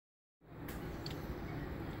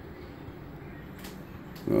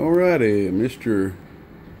Alrighty, Mr.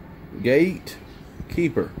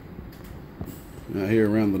 Gatekeeper out here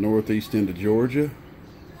around the northeast end of Georgia.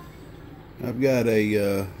 I've got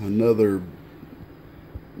another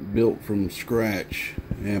built from scratch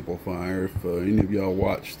amplifier. If any of y'all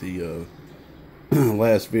watched the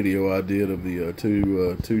last video I did of the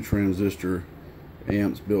two transistor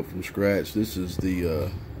amps built from scratch, this is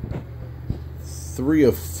the 3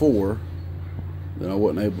 of 4 that I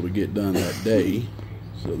wasn't able to get done that day.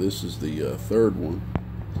 So this is the third one.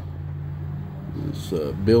 It's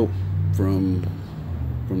built from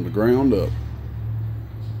the ground up.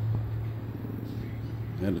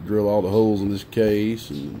 Had to drill all the holes in this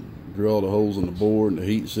case and drill all the holes in the board and the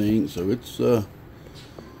heat sink. So it's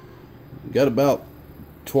got about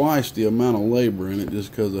twice the amount of labor in it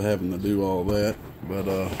just because of having to do all that. But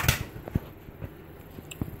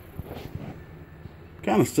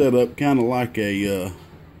kind of set up kind of like a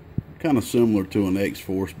kind of similar to an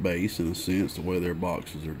X-Force base in a sense, the way their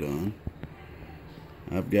boxes are done.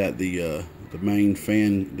 I've got the main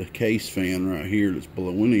fan, the case fan right here that's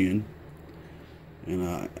blowing in, and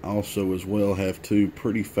I also as well have two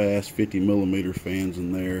pretty fast 50mm fans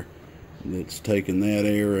in there that's taking that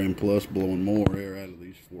air and plus blowing more air out of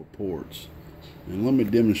these 4 ports. And let me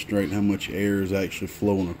demonstrate how much air is actually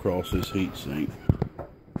flowing across this heat sink.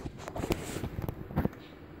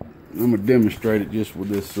 I'm going to demonstrate it just with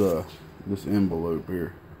this this envelope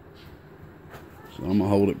here. So I'm going to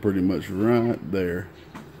hold it pretty much right there.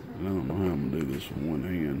 And I don't know how I'm going to do this with one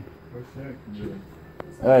hand.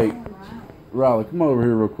 Hey, Riley, come over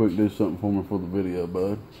here real quick, do something for me for the video,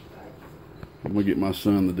 bud. I'm going to get my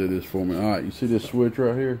son to do this for me. Alright, you see this switch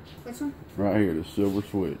right here? Which one? Right here, this silver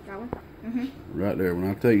switch. That one? Mm-hmm. Right there. When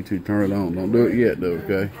I tell you to, turn it on. Don't do it yet, though,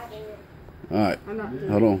 okay? Alright,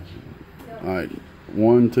 hold on. Alright,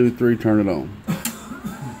 1, 2, 3, turn it on.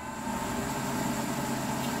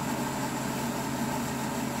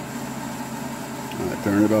 Alright,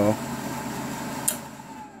 turn it off.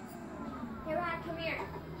 Hey, Rod, come here.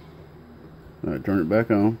 Alright, turn it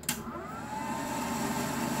back on.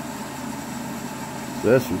 So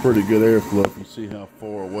that's some pretty good airflow. You can see how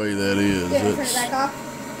far away that is. Turn it back off?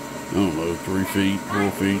 I don't know, 3 feet,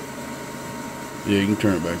 4 feet. Yeah, you can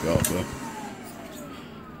turn it back off, though.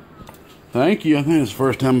 Thank you. I think it's the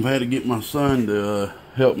first time I've had to get my son to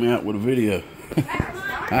help me out with a video.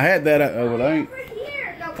 I had that.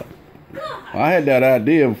 I had that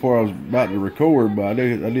idea before I was about to record, but I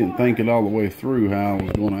didn't think it all the way through how I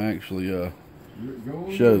was going to actually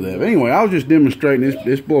show that. But anyway, I was just demonstrating this.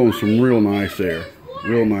 It's blowing some real nice air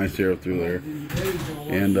through there.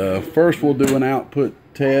 And first we'll do an output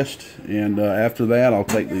test, and after that I'll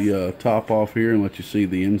take the top off here and let you see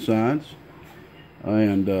the insides.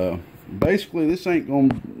 And basically this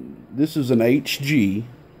is an HG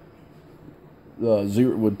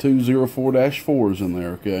with 2 04-4s in there,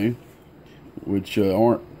 okay, which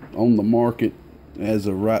aren't on the market as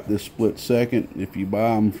of right this split second. If you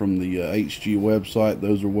buy them from the HG website,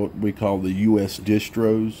 those are what we call the US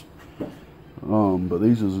distros. But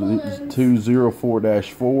these are 2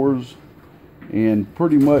 04-4s, and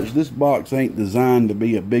pretty much this box ain't designed to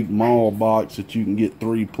be a big mall box that you can get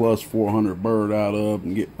 3+400 bird out of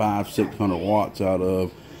and get 500-600 watts out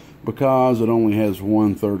of, because it only has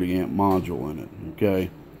one 30-amp module in it,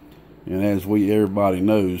 okay? And as everybody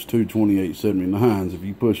knows, 22879s, if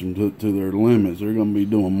you push them to their limits, they're going to be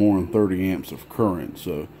doing more than 30 amps of current.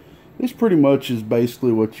 So this pretty much is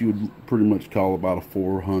basically what you would pretty much call about a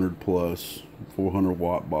 400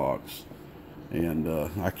 watt box. And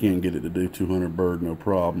I can get it to do 200 bird, no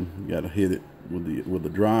problem. You got to hit it with the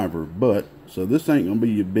driver. But so this ain't gonna be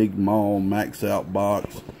your big mall max out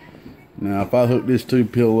box. Now, if I hook this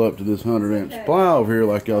 2-pill up to this 100 amp supply over here,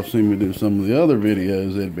 like y'all seen me do some of the other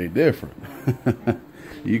videos, it'd be different.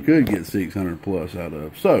 You could get 600 plus out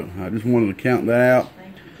of. So I just wanted to count that out.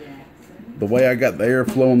 The way I got the air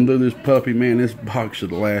flowing through this puppy, man, this box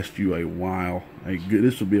should last you a while.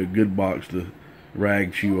 This will be a good box to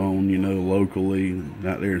rag chew on, you know, locally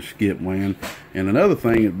out there in skip land. And another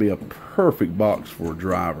thing, it'd be a perfect box for a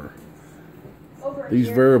driver. These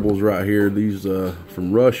variables right here, these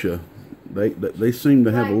from Russia, they seem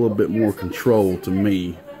to have a little bit more control to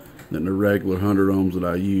me than the regular 100 ohms that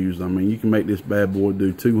I use. I mean, you can make this bad boy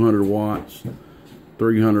do 200 watts,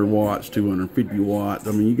 300 watts, 250 watts.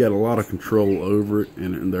 I mean, you got a lot of control over it,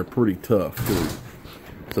 and they're pretty tough too.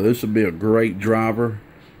 So this would be a great driver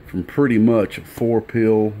from pretty much a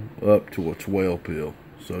 4-pill up to a 12-pill.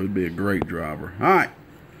 So it'd be a great driver. All right,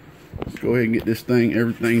 let's go ahead and get this thing,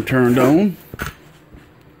 everything turned on.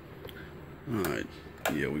 All right,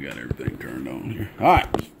 yeah, we got everything turned on here. All right,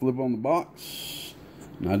 let's flip on the box.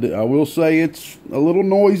 I will say it's a little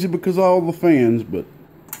noisy because of all the fans, but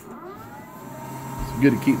it's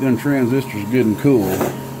good to keep them transistors good and cool.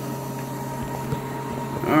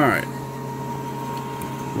 Alright.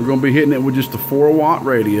 We're going to be hitting it with just a 4-watt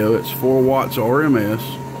radio. It's 4 watts RMS.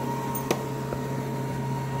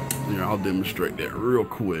 Here, I'll demonstrate that real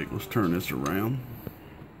quick. Let's turn this around.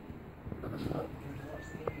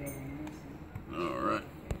 Alright.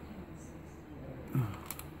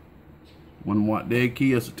 1 watt dead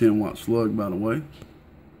key. That's a 10 watt slug, by the way.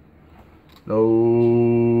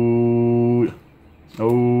 Oh,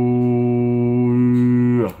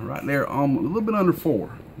 right there, almost a little bit under 4.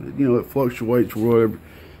 You know, it fluctuates whatever,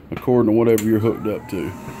 according to whatever you're hooked up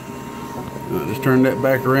to. Just turn that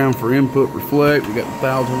back around for input reflect. We got the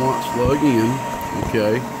 1000 watt slug in.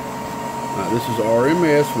 Okay. This is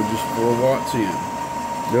RMS with just 4 watts in.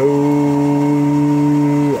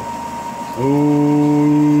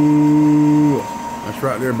 That's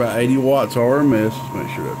right there, about 80 watts RMS. Let's make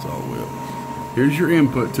sure that's all well. Here's your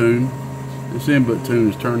input tune. This input tune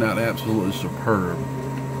has turned out absolutely superb.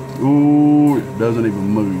 Ooh, it doesn't even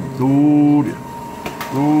move. Ooh, yeah.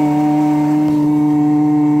 Ooh,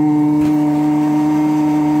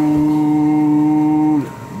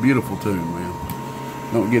 beautiful tune, man.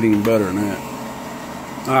 Don't get any better than that.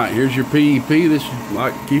 All right, here's your PEP. This is,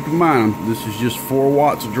 like, keep in mind, this is just 4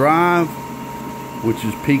 watts of drive, which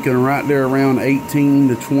is peaking right there around 18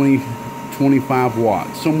 to 20, 25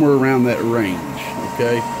 watts, somewhere around that range.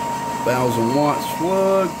 Okay, 1000 watt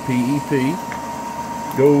slug, PEP.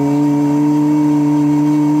 Go.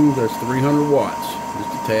 That's 300 watts.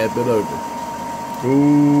 Just a tad bit over.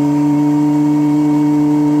 Ooh.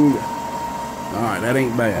 Alright, that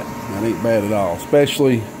ain't bad. That ain't bad at all.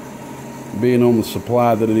 Especially being on the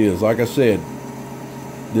supply that it is. Like I said,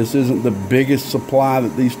 this isn't the biggest supply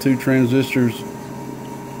that these 2 transistors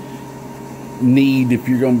need if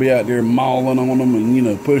you're going to be out there mauling on them and, you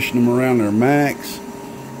know, pushing them around their max.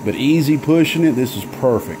 But easy pushing it, this is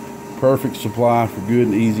perfect. Perfect supply for good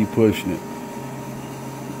and easy pushing it.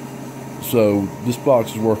 So this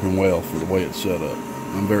box is working well for the way it's set up.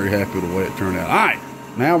 I'm very happy with the way it turned out. Alright,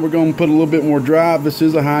 now we're going to put a little bit more drive. This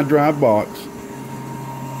is a high drive box.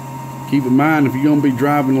 Keep in mind, if you're going to be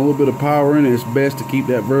driving a little bit of power in it, it's best to keep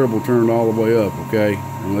that variable turned all the way up, okay?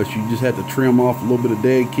 Unless you just have to trim off a little bit of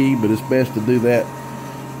dead key, but it's best to do that.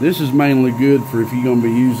 This is mainly good for if you're going to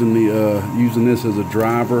be using using this as a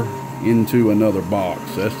driver into another box.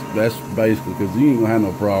 That's basically, because you ain't gonna have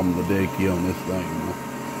no problem with the dead key on this thing, you know?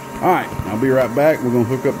 Alright, I'll be right back. We're gonna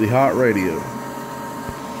hook up the hot radio.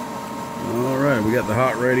 Alright, we got the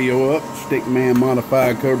hot radio up. Stickman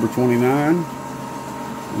modified Cobra 29.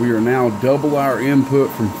 We are now double our input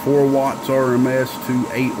from 4 watts RMS to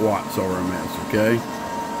 8 watts RMS, okay?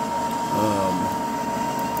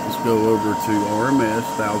 Let's go over to RMS,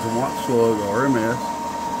 1000 watt slug RMS.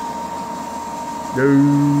 Go.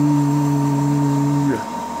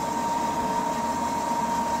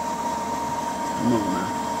 Come on now.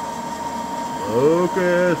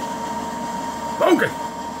 Focus. Focus.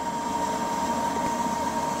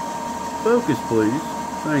 Focus, please.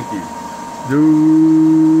 Thank you. Dude.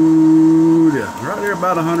 Right there,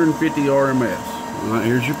 about 150 RMS. All right,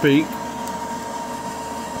 here's your peak.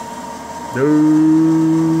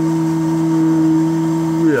 Dude.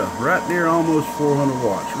 Yeah, right there, almost 400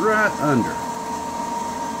 watts. Right under.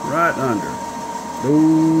 Right under. Ooh,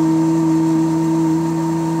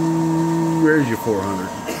 where's your 400? I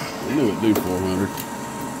knew it'd do 400.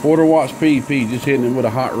 400 watts PEP, just hitting it with a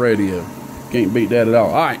hot radio. Can't beat that at all.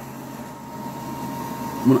 Alright.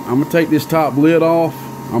 I'm going to take this top lid off.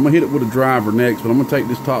 I'm going to hit it with a driver next, but I'm going to take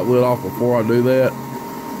this top lid off before I do that.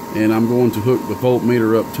 And I'm going to hook the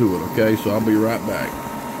voltmeter up to it, okay? So I'll be right back.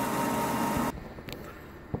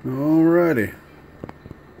 Alrighty.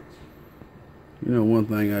 You know, one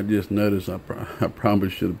thing I just noticed, I probably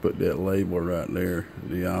should have put that label right there in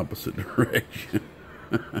the opposite direction.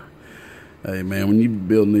 Hey man, when you're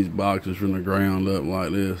building these boxes from the ground up like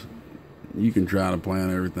this, you can try to plan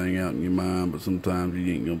everything out in your mind, but sometimes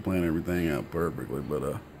you ain't gonna plan everything out perfectly. But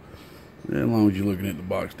as long as you're looking at the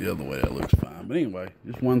box the other way, that looks fine. But anyway,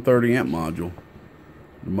 just 130 amp module.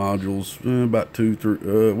 The module's about 2,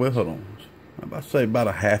 3. Well, hold on. I'd say about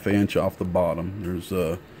a ½ inch off the bottom. There's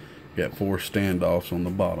got 4 standoffs on the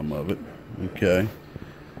bottom of it. Okay.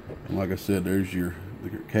 And like I said, there's the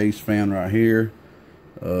case fan right here.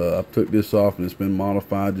 I took this off and it's been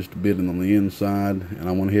modified just a bit on the inside, and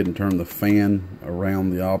I went ahead and turned the fan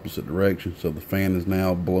around the opposite direction, so the fan is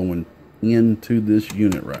now blowing into this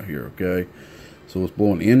unit right here. Okay, so it's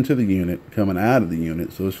blowing into the unit, coming out of the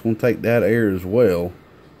unit, so it's going to take that air as well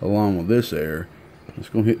along with this air It's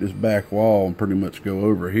going to hit this back wall and pretty much go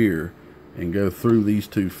over here and go through these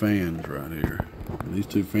two fans right here. And these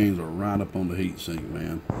two fans are right up on the heat sink,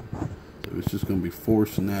 man. So it's just going to be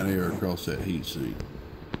forcing that air across that heat sink.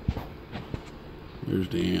 There's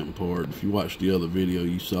the amp part. If you watched the other video,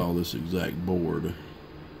 you saw this exact board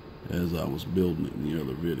as I was building it in the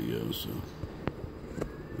other video. So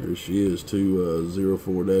there she is, two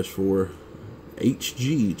 04-4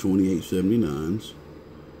 HG2879s.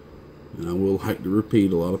 And I will like to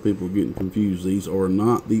repeat, a lot of people are getting confused. These are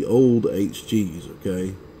not the old HGs,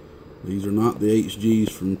 okay? These are not the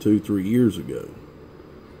HGs from 2-3 years ago.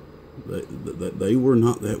 They were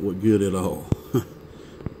not that good at all.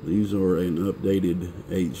 These are an updated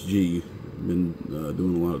HG. Been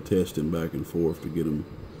doing a lot of testing back and forth to get them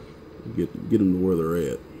to where they're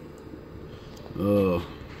at. So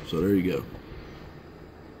there you go.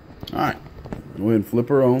 All right, go ahead and flip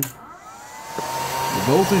her on. The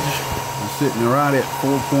voltage is sitting right at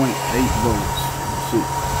 4.8 volts.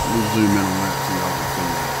 Let me zoom in on that so y'all can see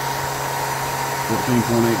that.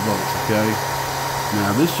 14.8 volts, okay?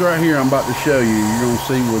 Now this right here I'm about to show you, you're going to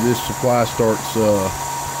see where this supply starts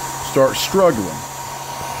struggling.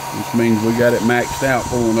 Which means we got it maxed out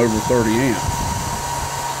pulling over 30 amps.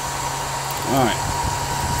 Alright.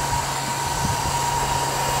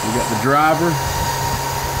 We got the driver.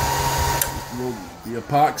 The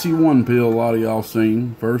epoxy 1-pill, a lot of y'all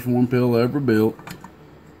seen. First 1-pill ever built.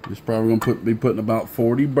 It's probably going to be putting about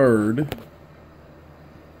 40 bird.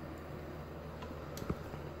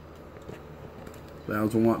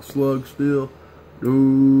 1,000-watt slug still.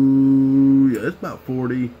 Ooh, yeah, it's about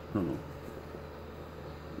 40. Hold on.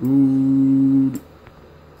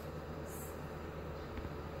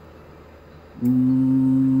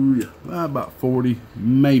 Ooh, yeah, about 40,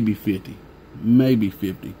 maybe 50. Maybe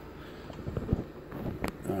 50.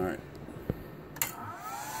 Alright.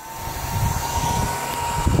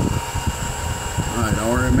 Alright,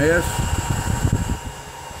 RMS.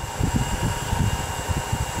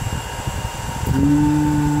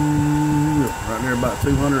 Right there about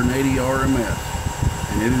 280 RMS.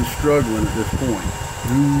 And it is struggling at this point.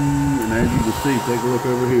 And as you can see, take a look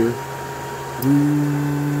over here.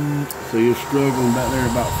 So you're struggling back there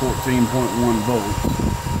about 14.1 volts.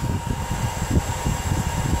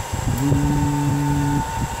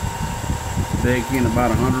 Take in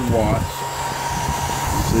about 100 watts.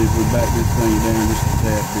 Let's see if we back this thing down just a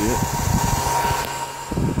tad bit.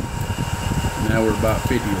 Now we're about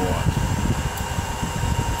 50 watts.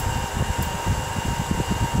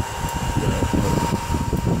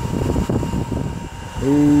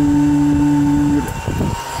 Ooh.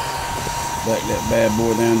 Back that bad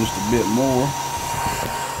boy down just a bit more.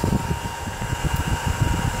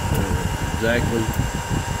 Exactly.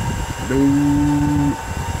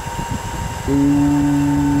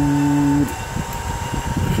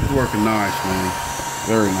 She's working nice, man.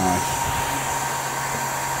 Very nice.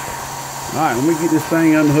 Alright, let me get this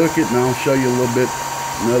thing, unhook it, and I'll show you a little bit,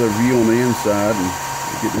 another view on the inside, and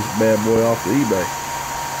get this bad boy off the eBay.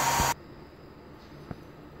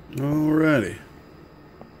 Alrighty.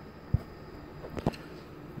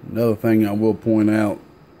 Another thing I will point out,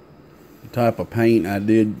 the type of paint I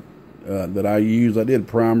did, that I used, I did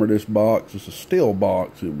primer this box. It's a steel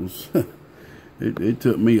box. It was, it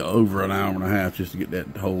took me over an hour and a half just to get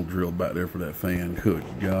that hole drilled back there for that fan. Good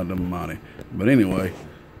God almighty. But anyway,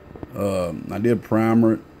 I did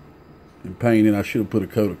primer it and paint it. I should have put a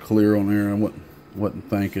coat of clear on there. I wasn't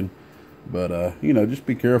thinking. But, you know, just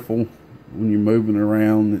be careful when you're moving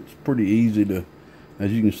around. It's pretty easy to,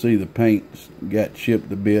 as you can see, the paint's got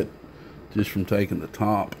chipped a bit just from taking the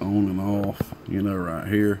top on and off, you know, right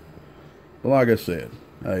here. But like I said,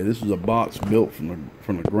 hey, this is a box built from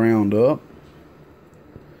the ground up,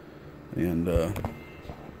 and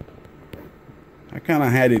I kind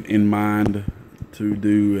of had it in mind to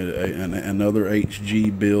do another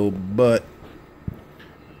HG build, but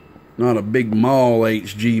not a big mall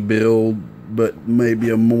HG build, but maybe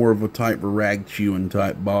a more of a type of rag chewing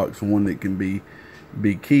type box, one that can be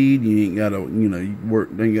keyed. You ain't gotta, you know,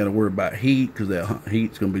 ain't gotta worry about heat, because that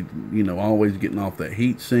heat's gonna be, you know, always getting off that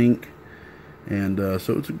heat sink. And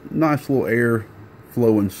so it's a nice little air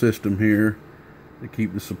flowing system here to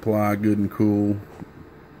keep the supply good and cool.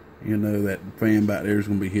 You know, that fan back there is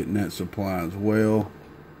going to be hitting that supply as well.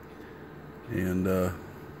 And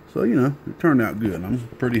so, you know, it turned out good. I'm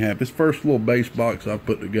pretty happy. It's the first little base box I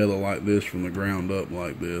put together like this, from the ground up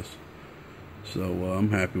like this. So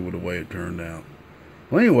I'm happy with the way it turned out.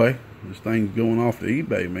 Well, anyway, this thing's going off to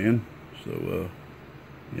eBay, man. So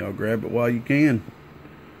y'all grab it while you can.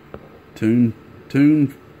 Tune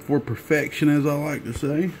for perfection, as I like to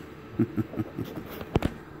say.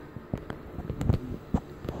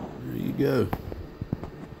 you go.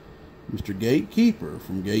 Mr. Gatekeeper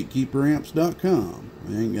from GatekeeperAmps.com.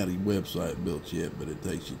 I ain't got a website built yet, but it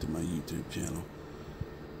takes you to my YouTube channel.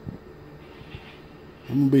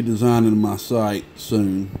 I'm going to be designing my site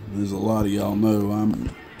soon. As a lot of y'all know,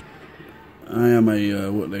 I am a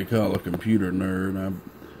what they call a computer nerd. I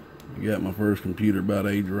got my first computer about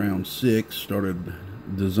age around 6. Started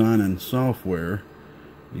designing software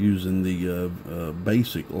using the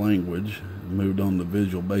BASIC language. Moved on to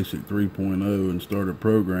Visual Basic 3.0 and started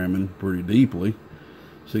programming pretty deeply,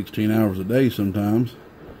 16 hours a day sometimes.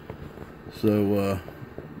 So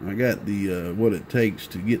I got the what it takes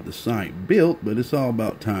to get the site built, but it's all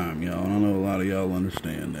about time, y'all. And I know a lot of y'all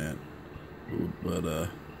understand that. But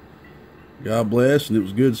God bless, and it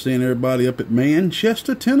was good seeing everybody up at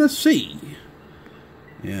Manchester, Tennessee.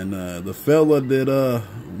 And the fella that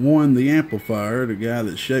won the Amplifier, the guy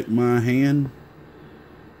that shook my hand,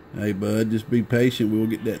 hey bud, just be patient. We'll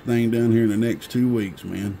get that thing done here in the next 2 weeks,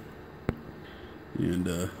 man. And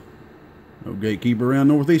no Gatekeeper around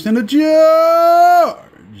Northeast and the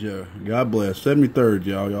Georgia. God bless. 73rd,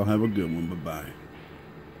 y'all. Y'all have a good one. Bye-bye.